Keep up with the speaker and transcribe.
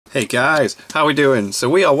Hey guys, how we doing? So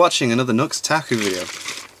we are watching another Nux Taku video.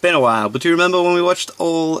 Been a while, but do you remember when we watched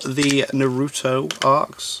all the Naruto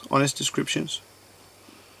arcs on his descriptions?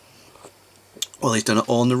 Well, he's done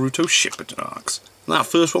all Naruto Shippuden arcs. That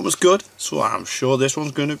first one was good, so I'm sure this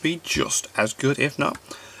one's going to be just as good, if not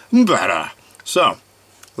better. So,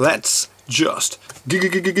 let's just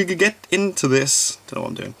get into this. Don't know what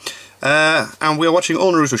I'm doing. And we are watching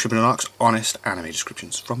all Naruto Shippuden arcs, honest anime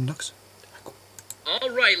descriptions from Nux.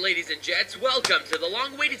 Alright, ladies and gents, welcome to the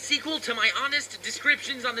long-awaited sequel to my honest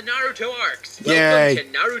descriptions on the Naruto arcs. Yay.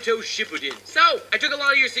 Welcome to Naruto Shippuden. So, I took a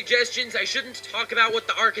lot of your suggestions. I shouldn't talk about what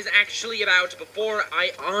the arc is actually about before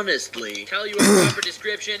I honestly tell you a proper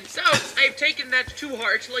description. So, I have taken that to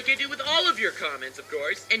heart like I do with all of your comments, of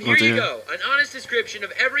course. And here you go, an honest description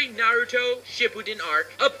of every Naruto Shippuden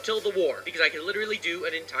arc up till the war. Because I can literally do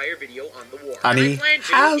an entire video on the war. And I plan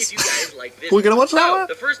to if you guys like this. We're gonna watch that one?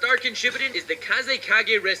 The first arc in Shippuden is the Kage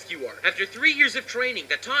Rescue Arc. After 3 years of training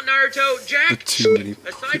that taught Naruto jack shit,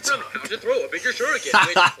 aside from how to throw a bigger shuriken,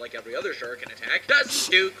 which, like every other shuriken attack,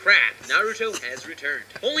 doesn't do crap. Naruto has returned,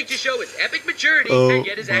 only to show his epic maturity and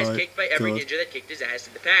get his ass kicked by every ninja that kicked his ass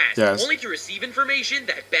in the past. Only to receive information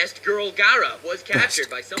that best girl Gaara was captured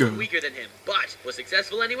by someone weaker than him, but was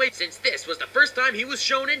successful anyway, since this was the first time he was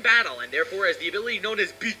shown in battle, and therefore has the ability known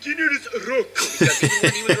as Beginner's Rook. Because even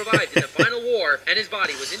when he was revived in the final war, and his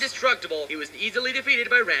body was indestructible, he was easily defeated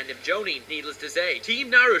by random Jonin. Needless to say,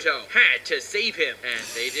 Team Naruto had to save him, and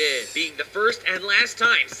they did. Being the first and last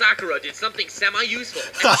time Sakura did something semi-useful.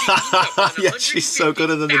 Yeah, she's so good,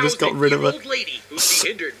 and then they just got rid of her. Lady who she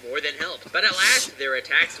hindered more than helped. But at last, their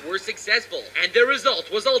attacks were successful, and the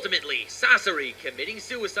result was ultimately Sasori committing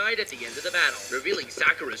suicide at the end of the battle, revealing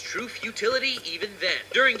Sakura's true futility even then.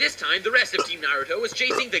 During this time, the rest of Team Naruto was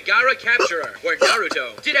chasing the Gaara capturer, where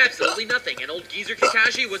Naruto did absolutely nothing, and old geezer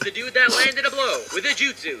Kakashi was the dude that landed a blow with a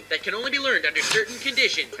jutsu that can only be learned under certain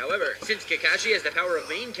conditions. However, since Kakashi has the power of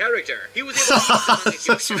main character, he was able to use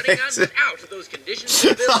the Sharingan without those conditions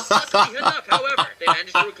fulfilled. Luckily enough, however, they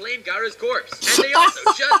managed to reclaim Gaara's corpse, and they also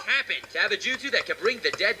just happened to have a jutsu that could bring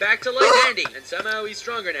the dead back to life ending, and somehow he's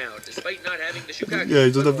stronger now, despite not having the Shukage. Yeah,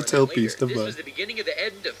 he doesn't have the tailpiece. This was the beginning of the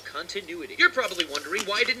end of continuity. You're probably wondering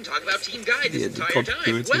why I didn't talk about Team Guy this entire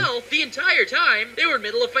time. Well, the entire time, they were in the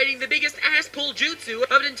middle of fighting the biggest ass-pull jutsu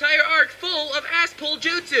of an entire arc full of ass-pull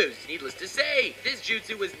jutsus. Needless to say, this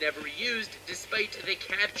jutsu was never used, despite the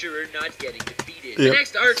capturer not getting defeated. The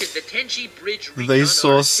next arc is the Tenchi Bridge Recon They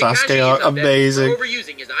saw arc. Sasuke arc, amazing. For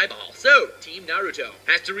overusing his eyeball. So, Team Naruto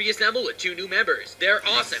has to reassemble with 2 new members. Their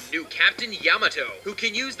awesome new Captain Yamato, who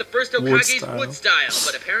can use the first Hokage's wood style,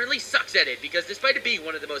 but apparently sucks at it because despite it being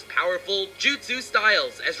one of the most powerful jutsu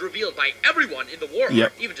styles, as revealed by everyone in the war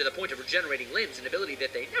arc, even to the point of regenerating limbs, an ability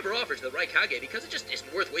that they never offer to the Raikage because it just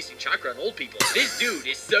isn't worth wasting chakra on old people. This dude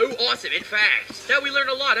is so awesome, in fact, that we learn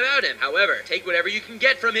a lot about him. However, take whatever you can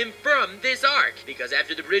get from him from this arc, because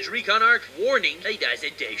after the Bridge Recon arc, warning, he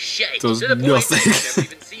doesn't do shit. To the point that you never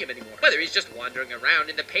even see him anymore. Whether he's just wandering around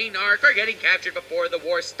in the Pain arc or getting captured before the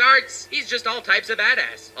war starts, he's just all types of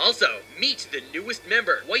badass. Also, meet the newest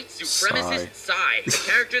member, White Supremacist Sai, a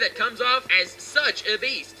character that comes off as such a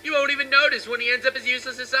beast. You won't even notice when he ends up as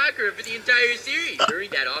useless as Sakura for the entire series. During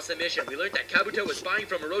that awesome mission, we learned that Kabuto was spying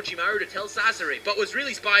from Orochimaru to tell Sasori, but was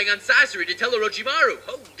really spying on Sasori to tell Orochimaru.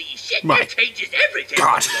 Holy shit, that changes everything!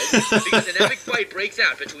 Because an epic fight breaks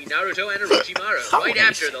out between Naruto and Orochimaru, right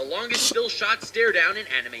after the longest still shot stare down in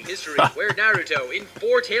anime history, where Naruto, in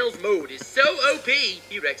Four Tails mode, is so OP,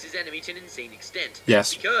 he wrecks his enemy to an insane extent.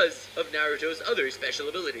 Because of Naruto's other special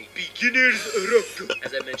ability, Beginner's Rook.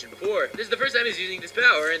 As I mentioned before, this is the first time he's using this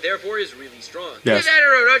power, and therefore is really strong. Either that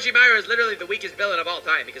or Orochimaru is literally the weakest villain of all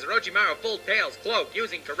time, because Orochimaru full Tails cloak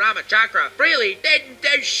using Kurama Chakra freely, then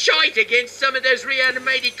does shite against some of those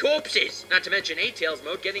reanimated corpses. Not to mention 8 Tails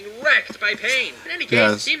mode getting wrecked by Pain. In any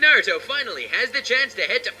case, Team Naruto finally has the chance to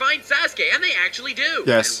head to find Sasuke, and they actually do.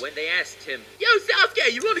 And when they asked him, "Yo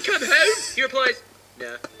Sasuke, you want to come home?" he replies,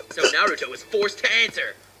 "Nah." So Naruto is forced to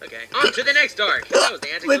answer. Okay, on to the next arc. That was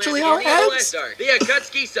the anticlimax of the last arc. The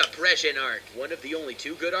Akatsuki Suppression arc. One of the only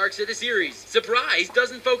 2 good arcs of the series. Surprise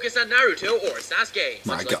doesn't focus on Naruto or Sasuke.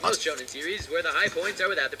 Much like most shonen series, where the high points are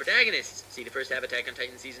without the protagonists. See the first half Attack on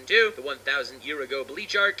Titan Season 2, the 1,000 year ago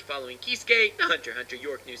Bleach arc, following Kisuke, the Hunter x Hunter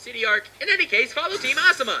York New City arc. In any case, follow Team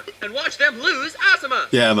Asuma, and watch them lose Asuma.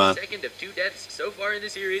 Yeah, man. Second of 2 deaths so far in the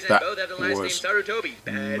series, and both have the last name Sarutobi.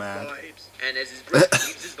 Bad vibes. And as his breath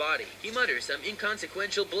leaves his body, he mutters some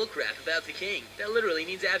inconsequential bullcrap about the king that literally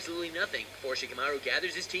means absolutely nothing before Shikamaru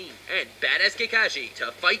gathers his team and badass Kakashi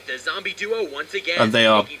to fight the zombie duo once again, And they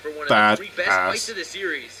are making for one of the 3 best fights of the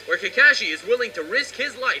series, where Kakashi is willing to risk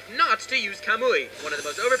his life not to use Kamui, one of the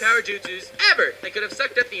most overpowered jutsus ever that could have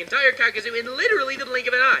sucked up the entire Kakuzu in literally the blink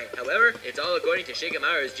of an eye. However, it's all according to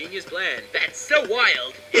Shikamaru's genius plan. That's so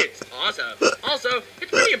wild, it's awesome. Also,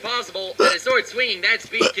 it's pretty impossible that a sword swinging that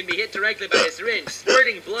speed can be hit directly by a syringe,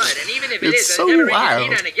 squirting blood, and even if it is, so never wild.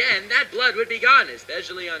 seen on again, that blood would be gone,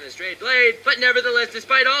 especially on a straight blade. But nevertheless,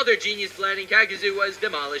 despite all their genius planning, Kakuzu was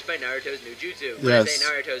demolished by Naruto's new jutsu. When I say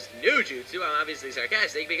Naruto's new jutsu, I'm obviously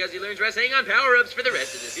sarcastic because he learns wrestling on power-ups for the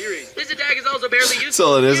rest of the series. This attack is also barely useful. That's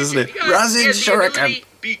all it is, isn't it? Rasen Shuriken.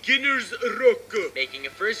 Beginner's Roku, making a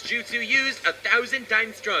first jutsu used 1,000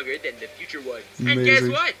 times stronger than the future ones. Amazing. And guess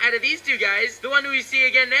what? Out of these 2 guys, the one who we see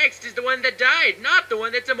again next is the one that died, not the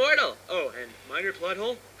one that's immortal. Oh, and minor plot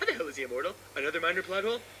hole? How the hell is he immortal? Another minor plot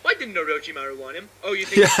hole? Why didn't Orochimaru want him? Oh, you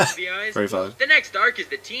think it's the eyes? Very fun. The next arc is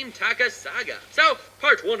the Team Taka Saga. So,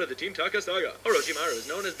 part 1 of the Team Taka Saga. Orochimaru is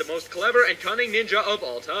known as the most clever and cunning ninja of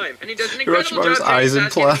all time, and he does an incredible job training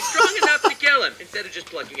Sasuke to be strong enough to kill him, instead of just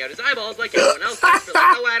plucking out his eyeballs like everyone else does for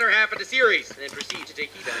like the latter half of the series, and then proceed to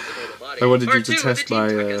take Hidan's immortal body. I wanted Part you to 2 test of the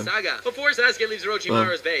Team Taka my, Saga. Before Sasuke leaves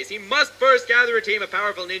Orochimaru's base, he must first gather a team of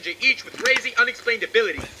powerful ninja, each with crazy, unexplained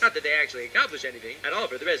abilities. Not that they actually accomplish anything at all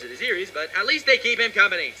for the rest of the series, but at least they keep him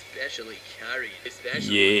company. Especially Kari, especially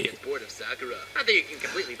when he gets bored of Sakura. Not that you can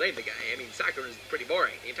completely blame the guy. I mean, Sakura's pretty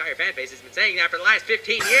boring. The entire fan base has been saying that for the last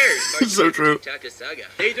 15 years. So true. Taka Saga.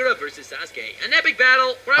 Deidara versus Sasuke. An epic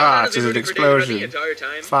battle where I was honestly rooting for Deidara the entire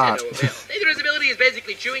time. To no avail. Deidara's ability is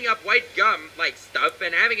basically chewing up white gum-like stuff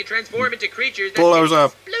and having it transform into creatures that blows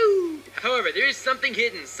up. Explode. However, there is something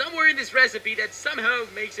hidden somewhere in this recipe that somehow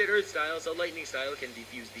makes it Earth style, so Lightning style can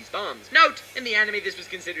defuse these bombs. Note, in the anime this was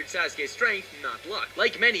considered Sasuke's strength, not luck.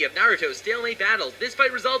 Like many of Naruto's stalemate battles, this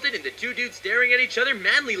fight resulted in the 2 dudes staring at each other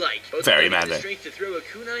manly-like. Both very having the manly. strength to throw a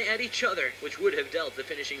kunai at each other, which would have dealt the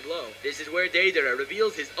finishing blow. This is where Deidara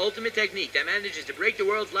reveals his ultimate technique that manages to break the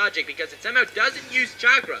world's logic because it somehow doesn't use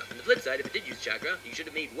chakra. On the flip side, if it did use chakra, you should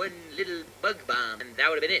have made one little bug bomb, and that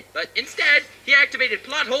would have been it. But instead, he activated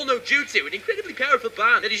Plot Hole no Jutsu, an incredibly powerful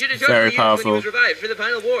bomb that he should have totally used when he was revived for the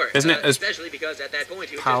final war. Isn't it as especially because at that point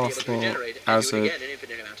he would just be able to regenerate and do it again an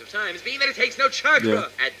infinite amount of times, being that it takes no chakra.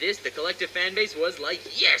 Yeah. At this, the collective fan base was like,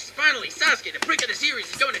 yes, finally, Sasuke, the prick of the series,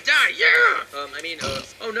 is going to die, yeah!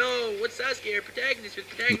 Oh no, what's Sasuke, our protagonist with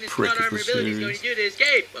protagonist plot armor abilities going to do to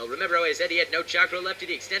escape? Well, remember how I said he had no chakra left to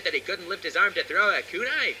the extent that he couldn't lift his arm to throw a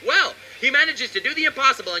kunai? Well, he manages to do the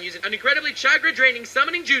impossible and use an incredibly chakra-draining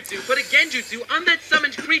summoning jutsu, put a genjutsu on that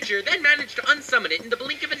summoned creature, then managed to unsummon it in the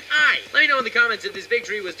blink of an eye. Let me know in the comments if this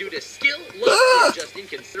victory was due to skill, luck, or just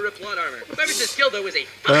inconsiderate plot armor. Whoever's the skill, though, is a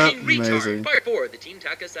fucking retard. Part 4, the Team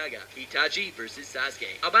Taka Saga. Itachi versus Sasuke.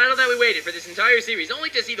 A battle that we waited for this entire series, only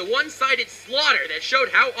to see the one-sided slaughter that showed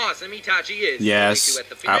how awesome Itachi is. Yes, at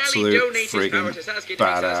the finale, absolute donates his power to Sasuke to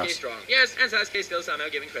badass. make Sasuke strong. Yes, and Sasuke still somehow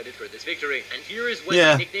giving credit for this victory. And here is when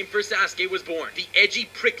the nickname for Sasuke was born. The edgy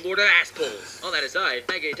prick lord of assholes. All that aside,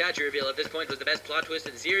 Mega Itachi reveal at this point was the best plot twist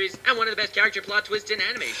in the series, and one of the best character plot twists in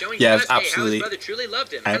anime, showing Sasuke how his brother truly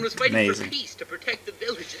loved him, and was fighting for peace to protect the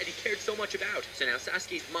village that he cared so much about. So now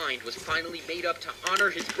Sasuke's mind was finally made up to honor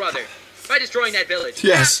his brother by destroying that village.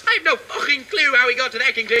 Yes. I have no fucking clue how he got to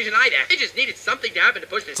that conclusion either. They just needed something to happen to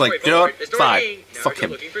push the story forward. The story being Naruto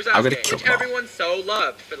looking for Sasuke, which everyone so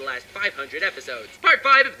loved for the last 500 episodes. Part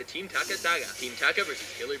 5 of the Team Taka Saga. Team Taka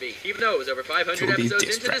versus Killer Bee. Even though it was over 500 episodes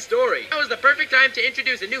into the story, that was the perfect time to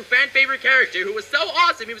introduce a new fan-favorite character who was so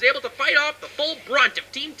awesome he was able to fight off the full brunt of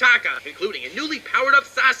Team Taka, including a newly powered-up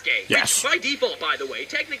Sasuke. Yes. Which, by default, by the way,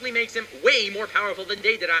 technically makes him way more powerful than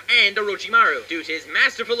Deidara and Orochimaru, due to his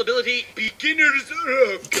masterful ability, Beginner's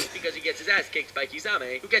Rook, because he gets his ass kicked by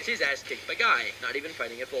Kisame, who gets his ass kicked by Guy, not even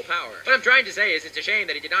fighting at full power. What I'm trying to say is it's a shame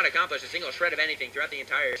that he did not accomplish a single shred of anything throughout the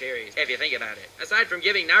entire series, if you think about it. Aside from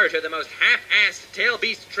giving Naruto the most half-assed tail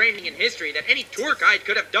beast training in history that any tour guide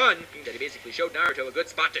could have done, meaning that he basically showed Naruto a good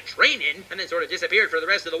spot to train in, and then sort of disappeared for the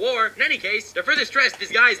rest of the war. In any case, to further stress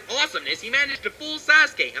this guy's awesomeness, he managed to fool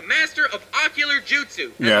Sasuke, a master of ocular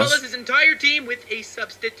jutsu, as well as his entire team with a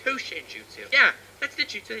substitution jutsu. Yeah, that's the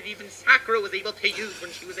jutsu that even Sakura was able to use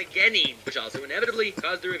when she was a genin, which also inevitably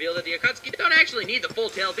caused the reveal that the Akatsuki don't actually need the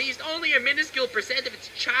full-tail beast, only a minuscule percent of its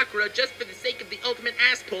chakra just for the sake of the ultimate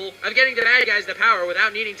ass pull of getting the bad guys the power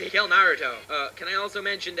without needing to kill Naruto. Can I also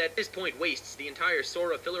mention that this point wastes the entire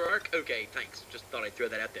Sora filler arc? Okay, thanks. Just thought I'd throw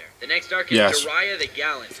that out there. The next arc is Jiraiya the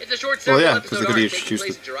Gallant. It's a short several episode arc taking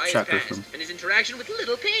place in Jiraiya's past and his interaction with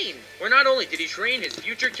Little Pain, where not only did he train his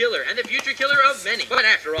future killer and the future killer of many, but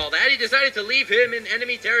after all that, he decided to leave him in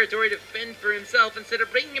enemy territory to fend for himself instead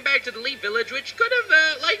of bringing him back to the Leaf Village, which could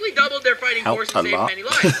have likely doubled their fighting force and saved many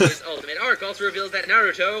lives. His ultimate arc also reveals that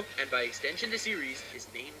Naruto, and by extension the series, is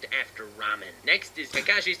named after ramen. Next is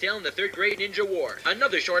Kakashi's tale in the Third Great Ninja War,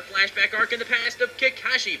 another short flashback arc in the past of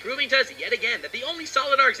Kakashi, proving to us yet again that the only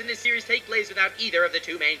solid arcs in this series take place without either of the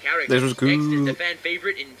two main characters. Next is the fan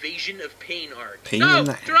favorite Invasion of Pain arc. So,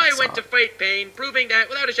 Jiraiya went to fight Pain, proving that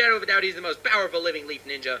without a shadow of a doubt he's the most powerful living leaf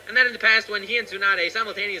ninja, and that in the past when he and Tsunade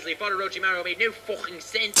simultaneously fought Orochimaru made no fucking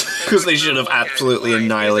sense. Because they should have absolutely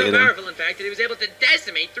annihilated him. He was so powerful, in fact, that he was able to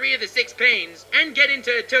decimate 3 of the 6 Pains and get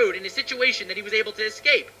into Toad in a situation that he was able to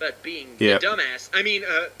escape. But being the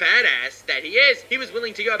badass that he is, he was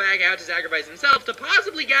willing to go back out to sacrifice himself to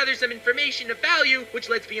possibly gather some information of value, which,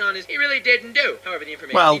 let's be honest, he really didn't do. However, the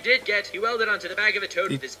information he did get, he welded onto the back of a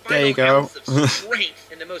Toad with his final ounce of strength,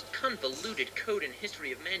 and the most convoluted code in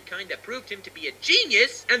history of mankind that proved him to be a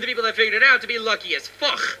genius, and the people that figured it out to be lucky as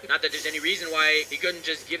fuck. Not that there's any reason why he couldn't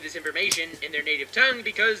just give this information in their native tongue,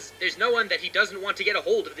 because there's no one that he doesn't want to get a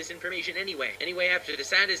hold of this information anyway. Anyway, after the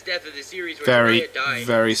saddest death of the series where Jiraiya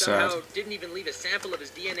died, he somehow didn't even leave a sample of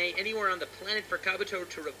his DNA anywhere on the planet for Kabuto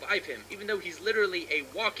to revive him, even though he's literally a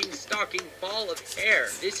walking, stalking ball of hair.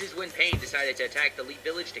 This is when Pain decided to attack the Leaf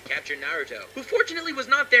Village to capture Naruto, who fortunately was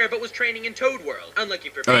not there but was training in Toad World. Unlucky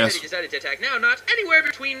for Pain that he decided to attack now, not anywhere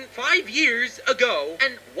between 5 years ago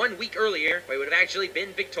and 1 week earlier, where he would have actually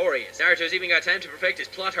been victorious. Naruto's even got time to perfect his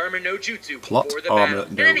plot armor no jutsu before the battle.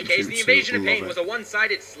 In any case, the Invasion of Pain was a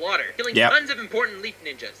one-sided slaughter, killing tons of important leaf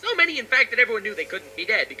ninjas. So many, in fact, that everyone knew they couldn't be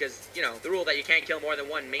dead because, you know, the rule that you can't kill more than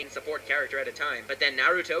one main support character at a time. But then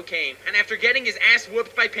Naruto came, and after getting his ass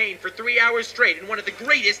whooped by Pain for 3 hours straight in one of the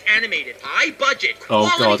greatest animated, high-budget,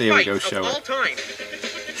 quality fights of all time.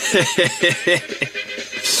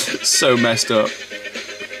 So messed up.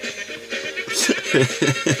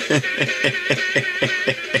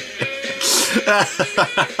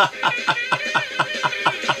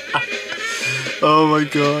 Oh my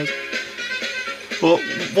god.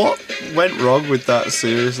 What went wrong with that,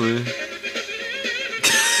 seriously?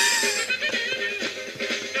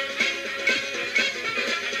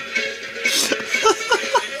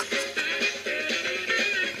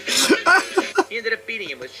 He ended up beating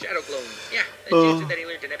him with Shadow Clone. Yeah, that jutsu that he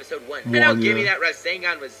learned in episode 1. And I'll give you that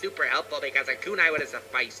Rasengan was super helpful because a kunai would have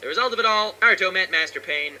sufficed. The result of it all, Naruto met Master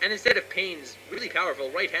Pain, and instead of Pain's really powerful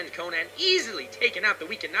right-hand Conan easily taking out the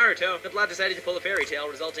weakened Naruto, the plot decided to pull a fairy tale,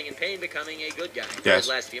 resulting in Pain becoming a good guy. For his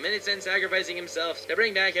last few minutes and sacrificing himself to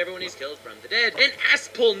bring back everyone he's killed from the dead. An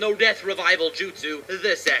ass-pull no-death revival jutsu,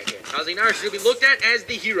 the second, causing Naruto to be looked at as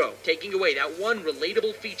the hero, taking away that one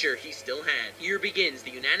relatable feature he still had. Here begins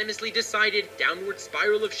the unanimously decided downward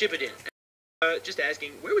spiral of Shippuden. Just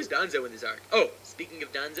asking, where was Danzo in this arc? Oh, speaking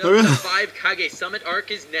of Danzo, the 5 Kage Summit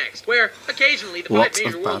arc is next, where occasionally the 5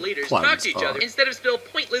 major world leaders talk to each other instead of spill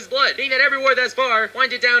pointless blood, being that every war thus far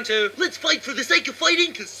winded down to, let's fight for the sake of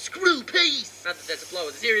fighting, cause screw peace! Not that that's a flaw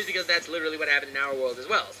with the series, because that's literally what happened in our world as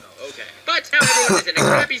well, so okay. But now everyone is in a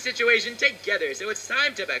crappy situation together, so it's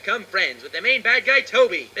time to become friends with the main bad guy,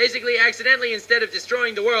 Toby. Basically, accidentally, instead of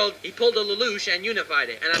destroying the world, he pulled a Lelouch and unified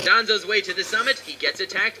it, and on Danzo's way to the summit, he gets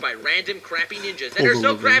attacked by random crappy ninjas that are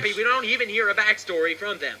so crappy we don't even hear a backstory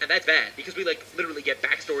from them. And that's bad, because we literally get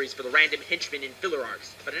backstories for the random henchmen in filler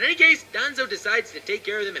arcs. But in any case, Danzo decides to take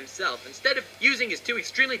care of them himself, instead of using his 2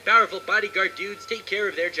 extremely powerful bodyguard dudes take care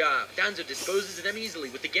of their job. Danzo disposes of them easily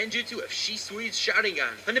with the genjutsu of Shisui's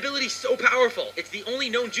Sharingan, an ability so powerful, it's the only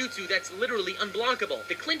known jutsu that's literally unblockable.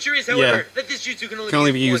 The clincher is, however, that this jutsu can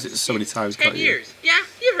only be used so many times. 10 years. Yeah,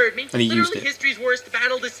 you heard me. And he literally history's worst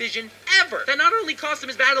battle decision ever. That not only cost him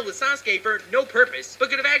his battle with Sasuke for no purpose, but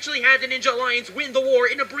could have actually had the Ninja Alliance win the war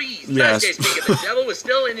in a breeze. Sasuke, speaking of the devil, was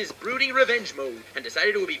still in his brooding revenge mode, and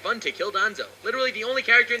decided it would be fun to kill Danzo. Literally the only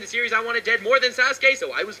character in the series I wanted dead more than Sasuke,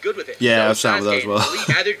 so I was good with it. Yeah, I've so found that as well. Sasuke and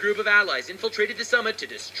a gathered group of allies infiltrated the summit to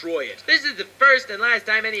destroy it. This is the first and last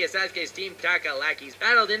time any of Sasuke's Team Taka lackeys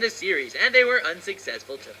battled in the series, and they were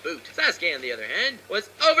unsuccessful to boot. Sasuke, on the other hand, was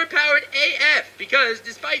overpowered AF, because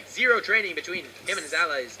despite despite zero training between him and his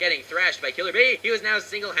allies getting thrashed by Killer Bee, he was now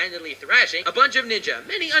single-handedly thrashing a bunch of ninja,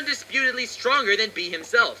 many undisputedly stronger than Bee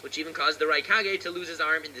himself, which even caused the Raikage to lose his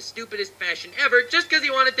arm in the stupidest fashion ever just because he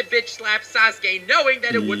wanted to bitch slap Sasuke knowing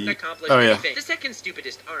that it wouldn't accomplish anything. The second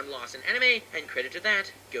stupidest arm loss in anime, and credit to that,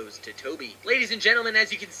 goes to Toby. Ladies and gentlemen,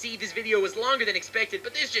 as you can see, this video was longer than expected,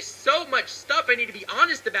 but there's just so much stuff I need to be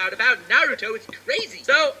honest about Naruto, it's crazy.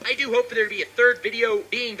 So, I do hope for there to be a third video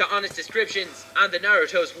being the honest descriptions on the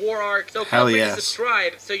Naruto's war arc, so feel free to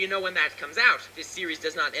subscribe so you know when that comes out. This series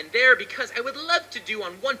does not end there, because I would love to do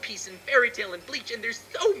on One Piece and Fairy Tail and Bleach, and there's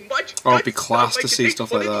so much it'd be class to see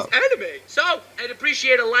stuff like that. Anime. So, I'd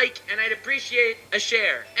appreciate a like, and I'd appreciate a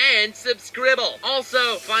share, and subscribble.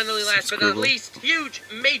 Also, finally, last but not least, huge,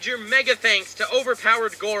 major, mega thanks to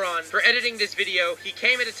Overpowered Goron for editing this video. He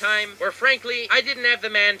came at a time where, frankly, I didn't have the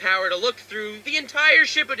manpower to look through the entire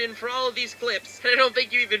Shippuden for all of these clips, and I don't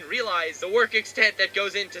think you even realize the work extent that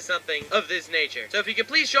goes into something of this nature. So if you could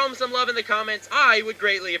please show him some love in the comments, I would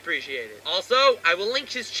greatly appreciate it. Also, I will link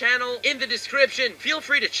his channel in the description. Feel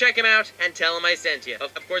free to check him out and tell him I sent you.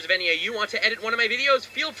 Of course, if any of you want to edit one of my videos,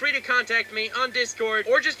 feel free to contact me on Discord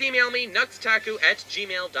or just email me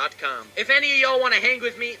nuxtaku@gmail.com. If any of y'all want to hang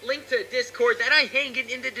with me, link to a Discord that I hang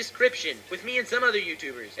in the description with me and some other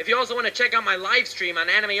YouTubers. If you also want to check out my live stream on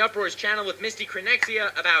Anime Uproar's channel with Misty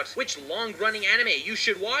Crenexia about which long-running anime you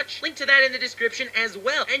should watch, link to that in the description as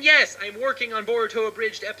well. And yes, I'm working on Boruto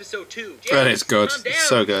Abridged Episode 2. That is good. It's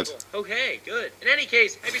so good. Okay, good. In any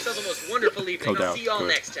case, have yourself the most wonderful evening. I'll see y'all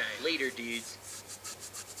next time. Later, dudes.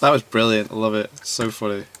 That was brilliant. I love it. It's so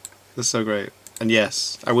funny. It's so great. And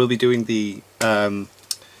yes, I will be doing the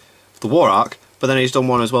war arc, but then he's done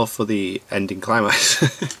one as well for the ending climax,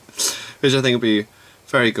 which I think will be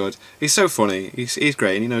very good. He's so funny. He's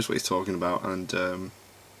great, and he knows what he's talking about, and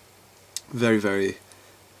very, very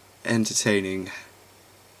entertaining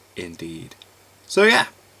indeed. So yeah,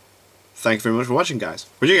 thank you very much for watching, guys.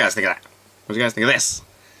 What do you guys think of that? What do you guys think of this?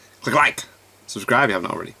 Click like, subscribe if you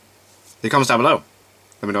haven't already. Leave comments down below.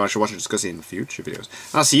 Let me know what I should watch or discuss in future videos.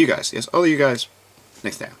 And I'll see you guys, yes, all of you guys,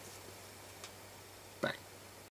 next time.